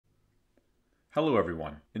Hello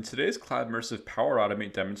everyone. In today's Cloudmersive Power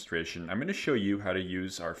Automate demonstration, I'm going to show you how to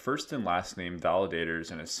use our first and last name validators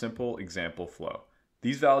in a simple example flow.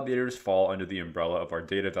 These validators fall under the umbrella of our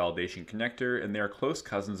data validation connector, and they are close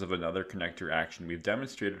cousins of another connector action we've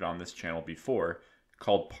demonstrated on this channel before,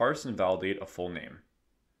 called parse and validate a full name.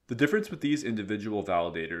 The difference with these individual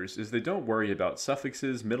validators is they don't worry about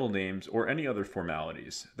suffixes, middle names, or any other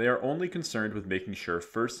formalities. They are only concerned with making sure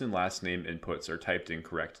first and last name inputs are typed in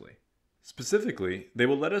correctly. Specifically, they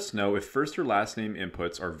will let us know if first or last name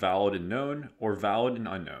inputs are valid and known or valid and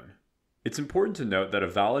unknown. It's important to note that a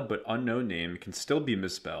valid but unknown name can still be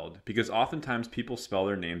misspelled because oftentimes people spell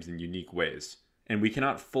their names in unique ways, and we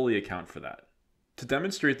cannot fully account for that. To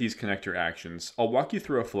demonstrate these connector actions, I'll walk you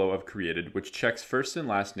through a flow I've created which checks first and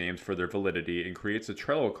last names for their validity and creates a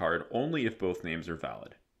Trello card only if both names are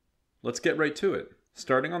valid. Let's get right to it.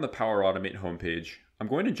 Starting on the Power Automate homepage, I'm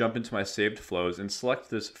going to jump into my saved flows and select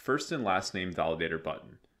this first and last name validator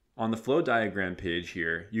button. On the flow diagram page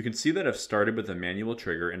here, you can see that I've started with a manual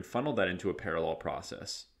trigger and funneled that into a parallel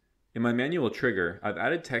process. In my manual trigger, I've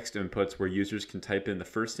added text inputs where users can type in the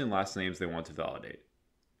first and last names they want to validate.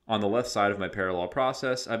 On the left side of my parallel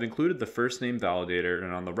process, I've included the first name validator,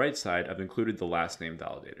 and on the right side, I've included the last name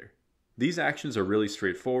validator. These actions are really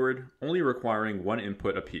straightforward, only requiring one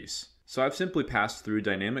input apiece. So I've simply passed through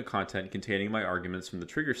dynamic content containing my arguments from the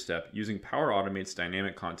trigger step using Power Automate's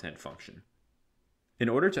dynamic content function. In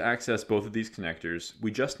order to access both of these connectors,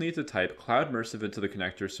 we just need to type Cloudmersive into the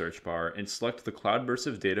connector search bar and select the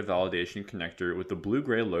Cloudmersive Data Validation connector with the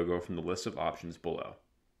blue-gray logo from the list of options below.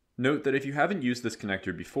 Note that if you haven't used this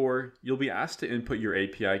connector before, you'll be asked to input your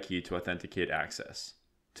API key to authenticate access.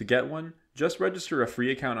 To get one, just register a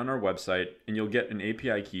free account on our website and you'll get an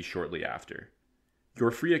API key shortly after.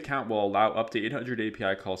 Your free account will allow up to 800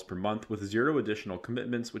 API calls per month with 0 additional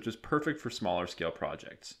commitments, which is perfect for smaller scale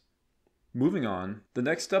projects. Moving on, the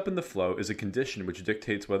next step in the flow is a condition which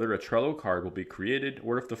dictates whether a Trello card will be created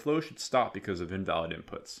or if the flow should stop because of invalid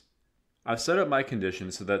inputs. I've set up my condition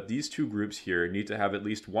so that these two groups here need to have at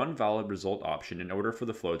least one valid result option in order for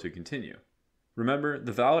the flow to continue. Remember,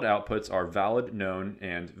 the valid outputs are valid known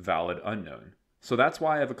and valid unknown. So that's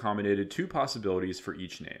why I've accommodated two possibilities for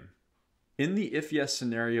each name. In the if-yes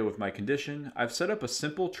scenario of my condition, I've set up a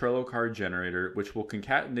simple Trello card generator which will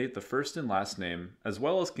concatenate the first and last name as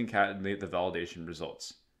well as concatenate the validation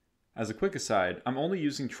results. As a quick aside, I'm only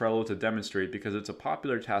using Trello to demonstrate because it's a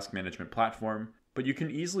popular task management platform, but you can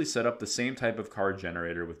easily set up the same type of card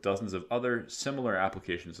generator with dozens of other similar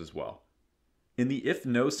applications as well. In the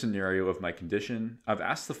if-no scenario of my condition, I've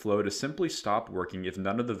asked the flow to simply stop working if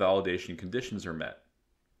none of the validation conditions are met.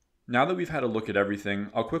 Now that we've had a look at everything,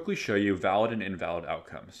 I'll quickly show you valid and invalid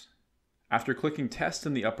outcomes. After clicking Test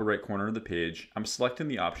in the upper right corner of the page, I'm selecting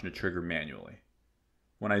the option to trigger manually.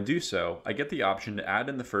 When I do so, I get the option to add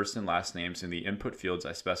in the first and last names in the input fields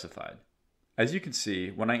I specified. As you can see,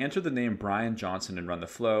 when I enter the name Brian Johnson and run the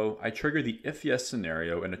flow, I trigger the if-yes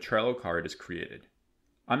scenario and a Trello card is created.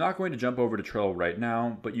 I'm not going to jump over to Trello right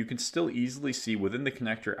now, but you can still easily see within the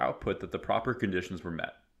connector output that the proper conditions were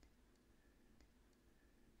met.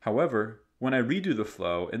 However, when I redo the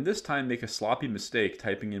flow and this time make a sloppy mistake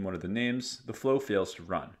typing in one of the names, the flow fails to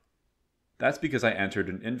run. That's because I entered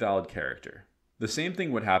an invalid character. The same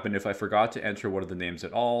thing would happen if I forgot to enter one of the names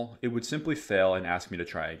at all. It would simply fail and ask me to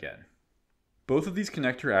try again. Both of these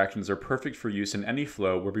connector actions are perfect for use in any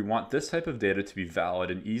flow where we want this type of data to be valid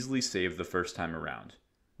and easily saved the first time around.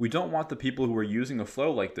 We don't want the people who are using a flow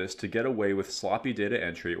like this to get away with sloppy data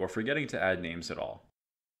entry or forgetting to add names at all.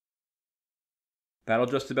 That'll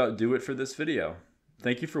just about do it for this video.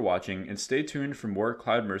 Thank you for watching and stay tuned for more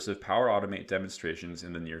Cloudmersive Power Automate demonstrations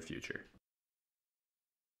in the near future.